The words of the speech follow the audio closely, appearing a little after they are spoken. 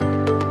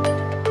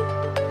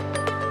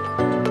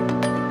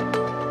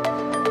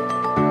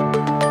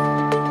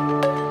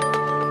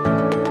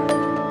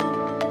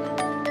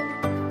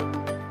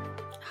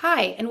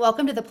and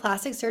welcome to the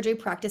Plastic Surgery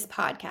Practice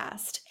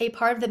Podcast, a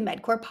part of the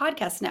MedCore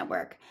Podcast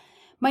Network.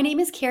 My name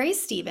is Carrie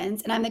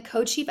Stevens, and I'm the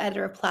co-chief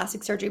editor of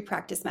Plastic Surgery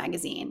Practice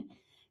magazine.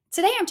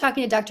 Today, I'm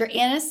talking to Dr.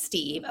 Anna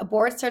Steve, a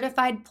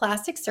board-certified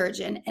plastic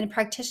surgeon and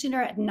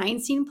practitioner at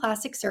 9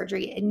 Plastic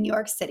Surgery in New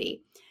York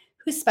City,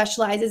 who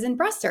specializes in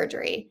breast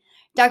surgery.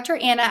 Dr.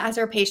 Anna, as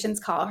her patients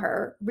call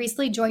her,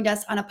 recently joined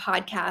us on a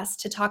podcast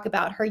to talk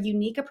about her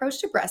unique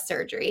approach to breast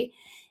surgery.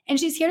 And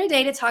she's here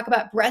today to talk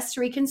about breast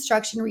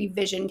reconstruction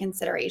revision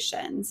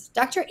considerations.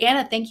 Dr.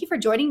 Anna, thank you for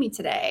joining me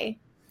today.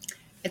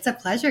 It's a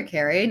pleasure,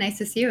 Carrie. Nice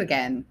to see you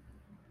again.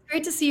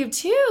 Great to see you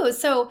too.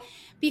 So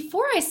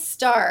before I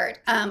start,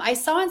 I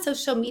saw on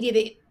social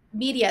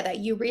media that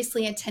you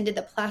recently attended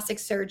the plastic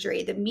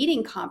surgery, the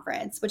meeting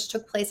conference, which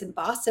took place in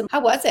Boston. How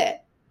was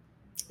it?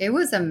 It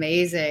was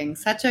amazing.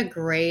 Such a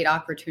great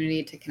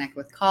opportunity to connect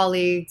with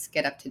colleagues,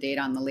 get up to date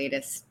on the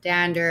latest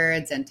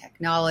standards and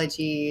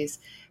technologies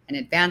and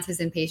advances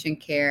in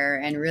patient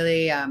care, and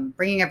really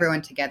bringing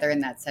everyone together in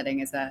that setting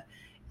is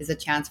a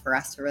chance for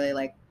us to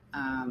really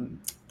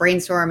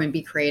brainstorm and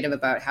be creative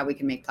about how we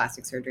can make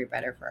plastic surgery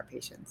better for our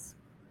patients.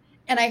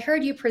 And I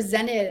heard you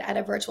presented at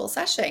a virtual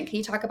session. Can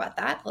you talk about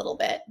that a little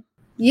bit?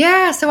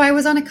 Yeah, so I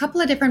was on a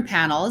couple of different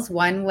panels.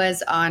 One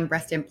was on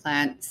breast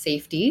implant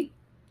safety.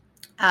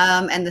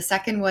 And the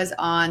second was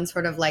on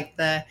sort of like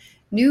the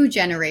new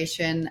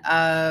generation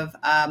of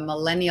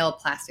millennial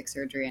plastic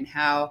surgery and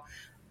how,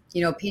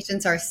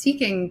 patients are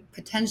seeking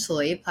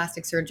potentially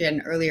plastic surgery at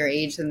an earlier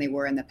age than they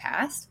were in the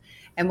past,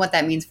 and what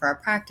that means for our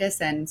practice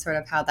and sort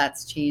of how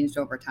that's changed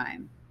over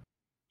time.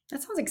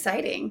 That sounds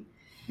exciting.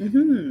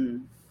 Mm-hmm.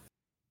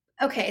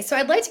 Okay, so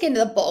I'd like to get into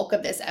the bulk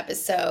of this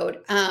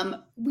episode.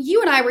 You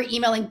and I were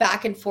emailing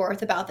back and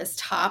forth about this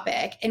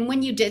topic. And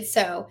when you did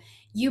so,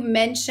 you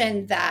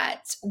mentioned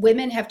that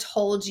women have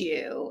told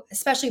you,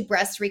 especially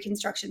breast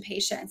reconstruction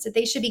patients, that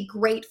they should be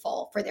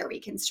grateful for their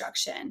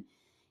reconstruction,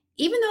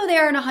 even though they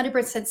aren't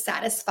 100%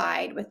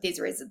 satisfied with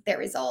their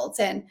results.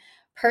 And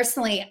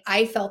personally,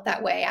 I felt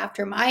that way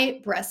after my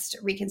breast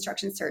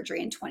reconstruction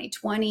surgery in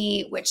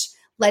 2020, which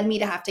led me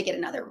to have to get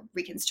another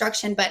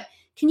reconstruction. But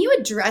can you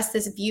address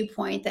this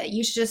viewpoint that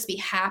you should just be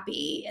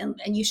happy and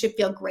you should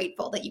feel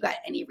grateful that you got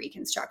any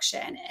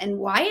reconstruction, and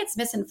why it's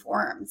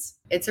misinformed?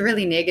 It's a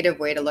really negative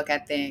way to look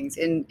at things.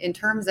 In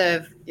terms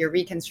of your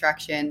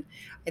reconstruction,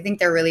 I think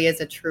there really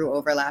is a true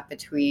overlap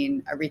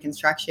between a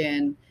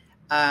reconstruction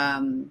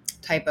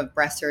type of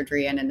breast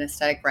surgery and an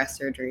aesthetic breast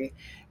surgery.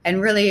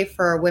 And really,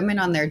 for women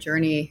on their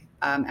journey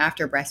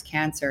after breast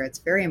cancer, it's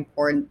very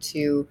important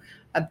to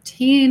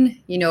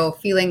obtain,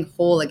 feeling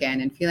whole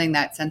again and feeling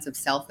that sense of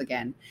self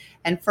again.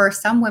 And for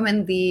some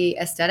women, the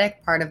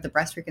aesthetic part of the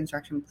breast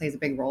reconstruction plays a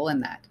big role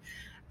in that.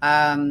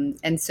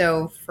 And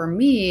so for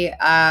me,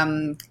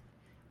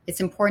 it's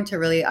important to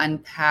really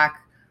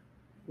unpack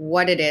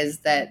what it is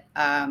that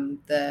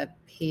the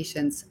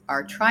patients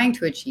are trying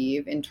to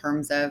achieve in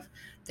terms of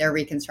their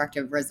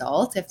reconstructive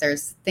result. If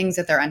there's things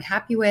that they're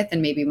unhappy with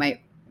and maybe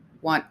might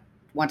want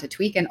to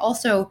tweak, and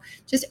also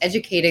just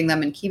educating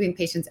them and keeping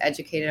patients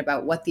educated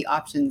about what the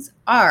options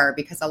are,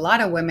 because a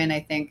lot of women, I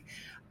think,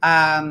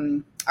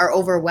 are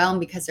overwhelmed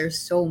because there's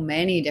so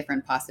many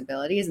different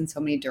possibilities and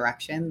so many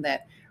directions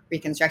that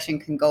reconstruction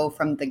can go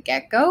from the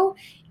get-go,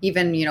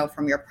 even,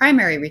 from your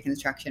primary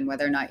reconstruction,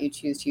 whether or not you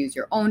choose to use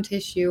your own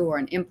tissue or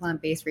an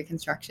implant-based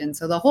reconstruction.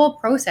 So the whole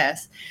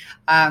process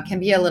can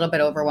be a little bit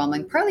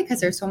overwhelming, partly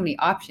because there's so many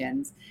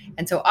options.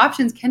 And so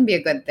options can be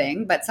a good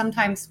thing, but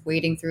sometimes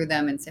wading through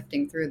them and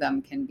sifting through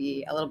them can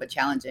be a little bit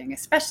challenging,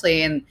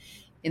 especially in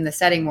the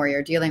setting where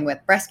you're dealing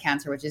with breast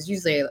cancer, which is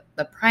usually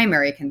the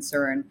primary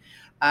concern,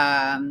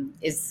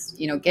 is,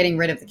 getting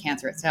rid of the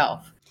cancer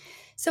itself.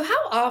 So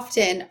how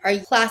often are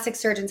plastic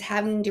surgeons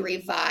having to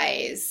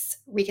revise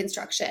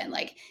reconstruction?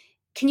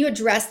 Can you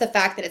address the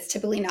fact that it's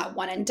typically not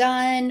one and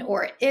done,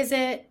 or is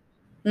it?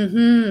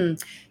 Mm-hmm.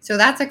 So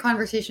that's a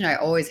conversation I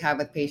always have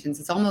with patients.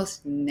 It's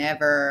almost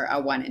never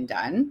a one and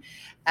done.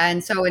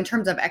 And so in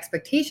terms of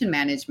expectation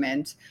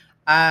management,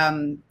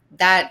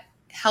 that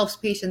helps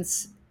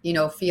patients,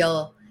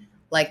 feel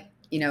like,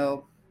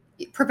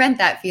 prevent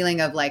that feeling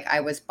of like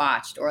I was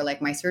botched, or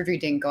like my surgery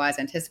didn't go as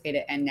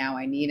anticipated and now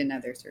I need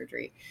another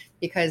surgery.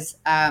 Because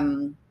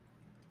the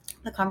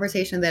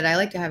conversation that I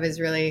like to have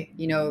is really,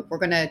 we're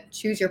going to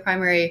choose your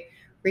primary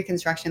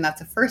reconstruction. That's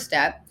the first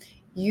step.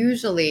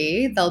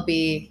 Usually there'll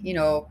be,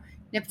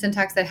 nips and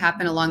tucks that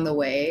happen along the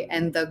way.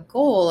 And the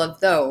goal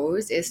of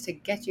those is to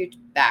get you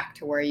back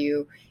to where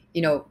you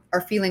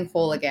are feeling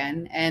whole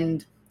again.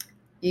 And,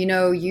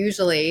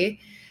 usually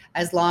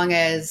as long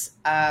as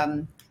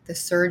the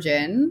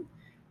surgeon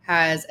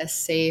has a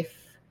safe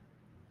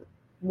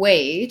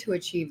way to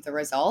achieve the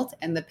result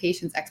and the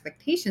patient's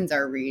expectations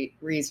are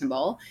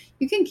reasonable,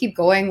 you can keep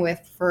going with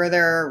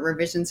further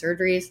revision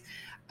surgeries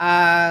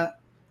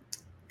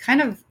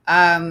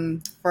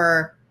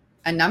for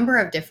a number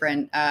of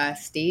different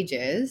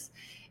stages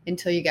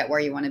until you get where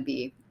you want to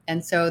be.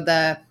 And so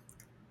the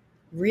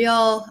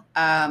real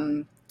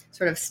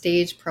sort of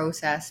stage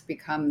process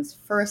becomes,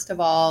 first of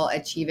all,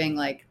 achieving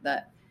like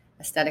the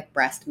aesthetic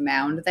breast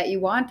mound that you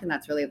want. And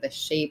that's really the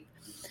shape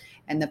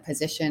and the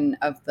position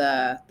of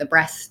the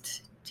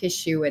breast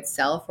tissue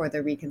itself, or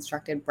the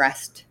reconstructed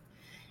breast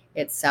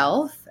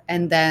itself.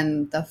 And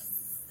then the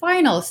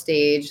final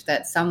stage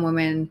that some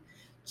women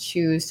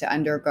choose to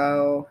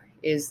undergo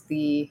is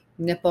the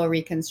nipple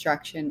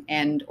reconstruction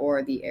and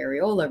or the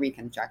areola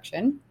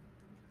reconstruction.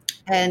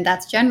 And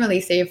that's generally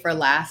saved for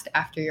last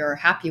after you're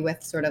happy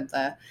with sort of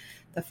the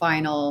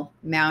final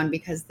mound,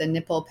 because the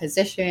nipple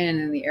position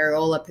and the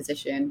areola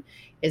position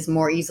is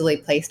more easily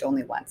placed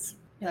only once.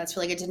 Yeah, that's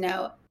really good to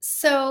know.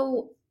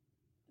 So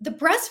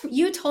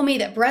you told me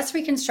that breast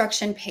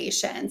reconstruction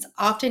patients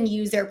often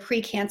use their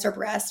pre-cancer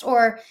breast,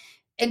 or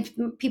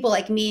in people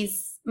like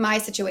my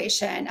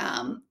situation,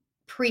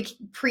 breast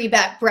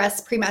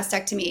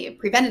pre-mastectomy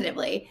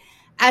preventatively,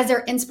 as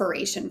their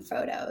inspiration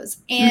photos.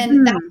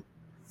 And that's Mm-hmm.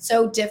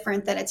 so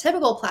different than a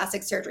typical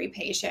plastic surgery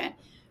patient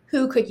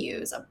who could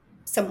use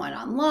someone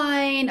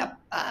online,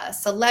 a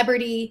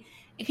celebrity.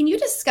 And can you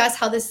discuss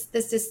how this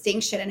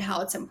distinction and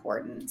how it's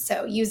important?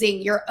 So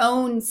using your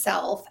own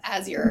self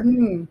as your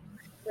Mm-hmm.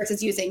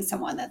 versus using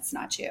someone that's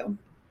not you.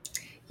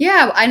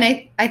 Yeah, and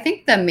I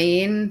think the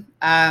main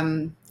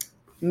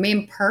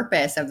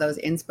purpose of those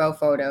inspo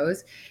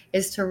photos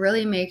is to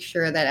really make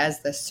sure that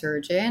as the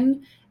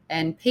surgeon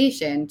and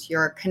patient,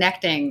 you're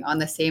connecting on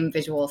the same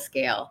visual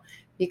scale,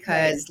 Right.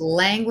 because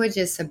language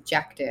is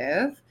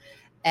subjective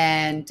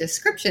and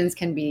descriptions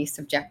can be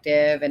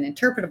subjective and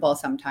interpretable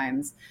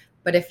sometimes.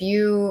 But if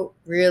you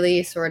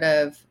really sort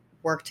of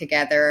work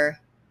together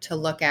to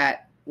look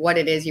at what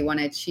it is you want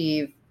to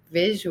achieve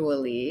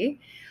visually,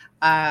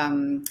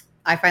 um,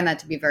 I find that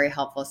to be very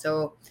helpful.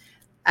 So,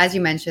 as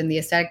you mentioned, the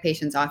aesthetic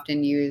patients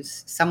often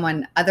use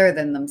someone other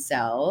than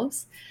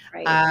themselves.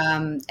 Right.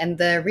 And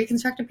the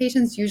reconstructive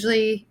patients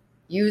usually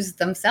use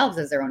themselves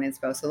as their own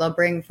inspo. So they'll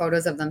bring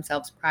photos of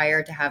themselves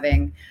prior to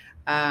having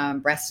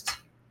breast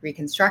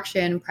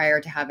reconstruction,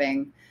 prior to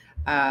having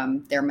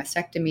their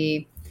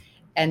mastectomy.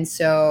 And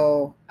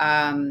so,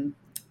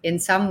 in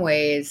some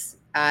ways,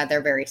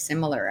 they're very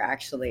similar,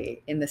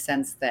 actually, in the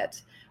sense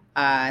that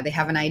they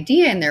have an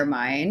idea in their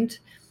mind.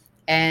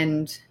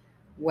 And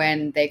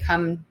when they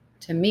come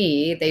to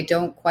me, they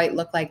don't quite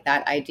look like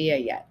that idea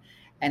yet.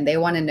 And they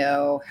want to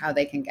know how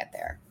they can get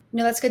there.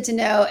 No, that's good to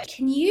know.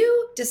 Can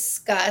you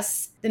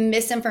discuss the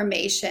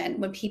misinformation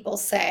when people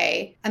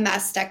say a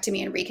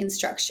mastectomy and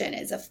reconstruction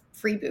is a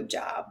free boob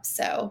job?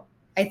 So,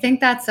 I think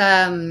that's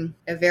a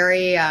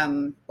very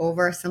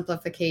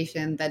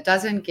oversimplification that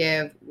doesn't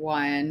give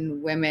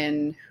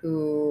women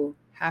who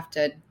have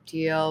to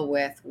deal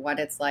with what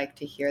it's like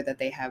to hear that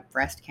they have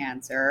breast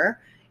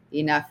cancer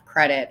enough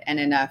credit and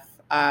enough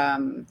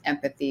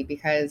empathy,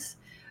 because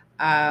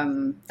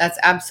that's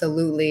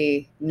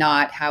absolutely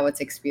not how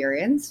it's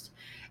experienced.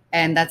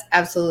 And that's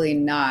absolutely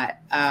not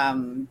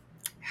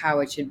how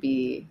it should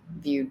be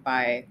viewed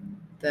by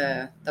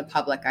the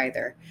public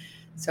either.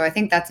 So I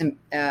think that's an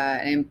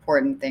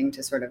important thing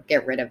to sort of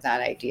get rid of that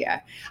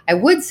idea. I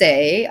would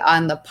say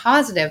on the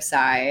positive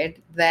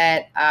side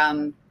that,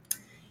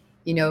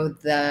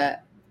 the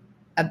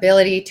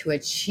ability to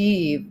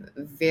achieve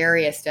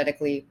very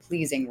aesthetically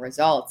pleasing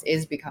results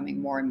is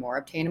becoming more and more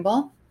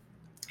obtainable.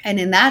 And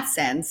in that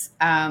sense,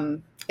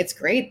 it's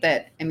great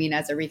that, I mean,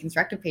 as a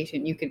reconstructive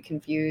patient, you could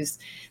confuse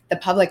the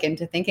public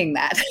into thinking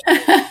that.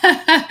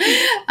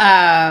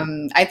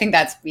 I think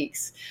that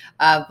speaks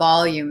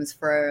volumes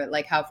for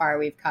like how far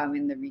we've come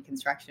in the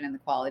reconstruction and the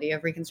quality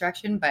of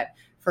reconstruction. But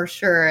for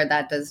sure,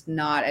 that does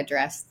not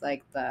address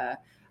like the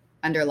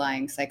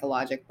underlying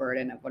psychological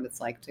burden of what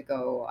it's like to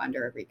go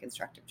under a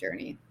reconstructive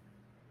journey.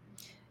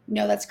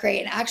 no, that's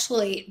great. And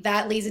actually,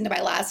 that leads into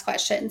my last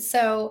question.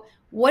 So,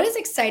 what is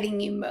exciting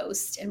you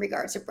most in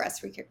regards to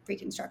breast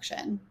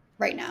reconstruction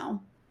right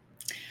now?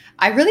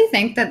 I really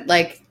think that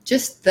like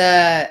just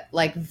the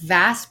like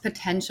vast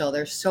potential,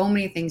 there's so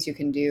many things you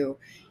can do,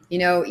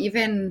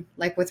 even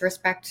like with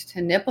respect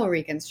to nipple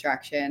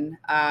reconstruction.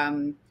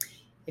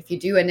 If you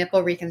do a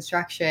nipple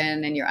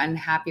reconstruction and you're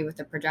unhappy with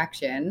the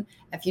projection,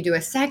 if you do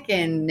a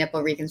second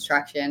nipple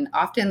reconstruction,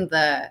 often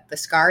the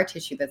scar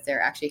tissue that's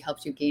there actually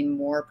helps you gain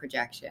more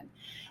projection.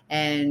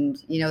 And,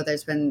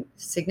 there's been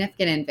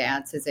significant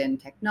advances in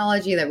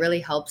technology that really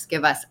helps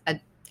give us an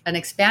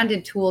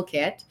expanded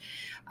toolkit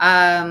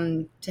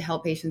to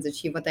help patients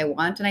achieve what they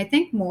want. And I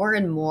think more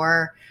and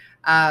more,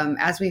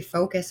 as we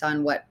focus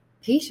on what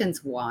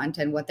patients want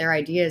and what their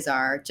ideas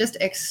are, just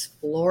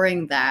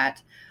exploring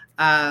that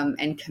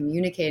and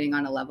communicating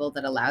on a level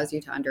that allows you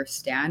to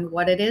understand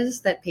what it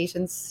is that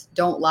patients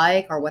don't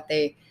like or what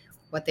they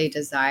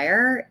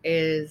desire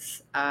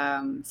is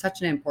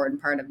such an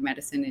important part of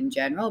medicine in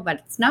general.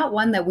 But it's not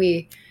one that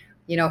we,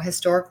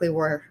 historically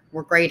were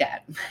great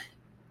at.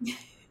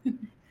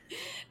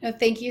 No,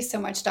 thank you so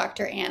much,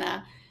 Dr.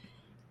 Anna.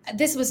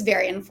 This was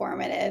very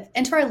informative.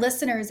 And to our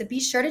listeners, be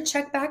sure to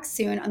check back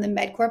soon on the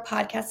MedCore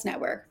Podcast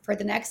Network for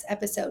the next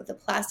episode of the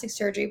Plastic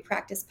Surgery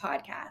Practice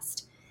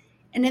Podcast.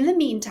 And in the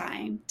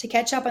meantime, to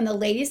catch up on the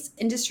latest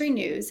industry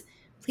news,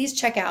 please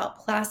check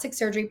out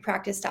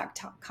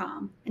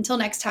plasticsurgerypractice.com. Until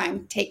next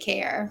time, take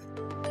care.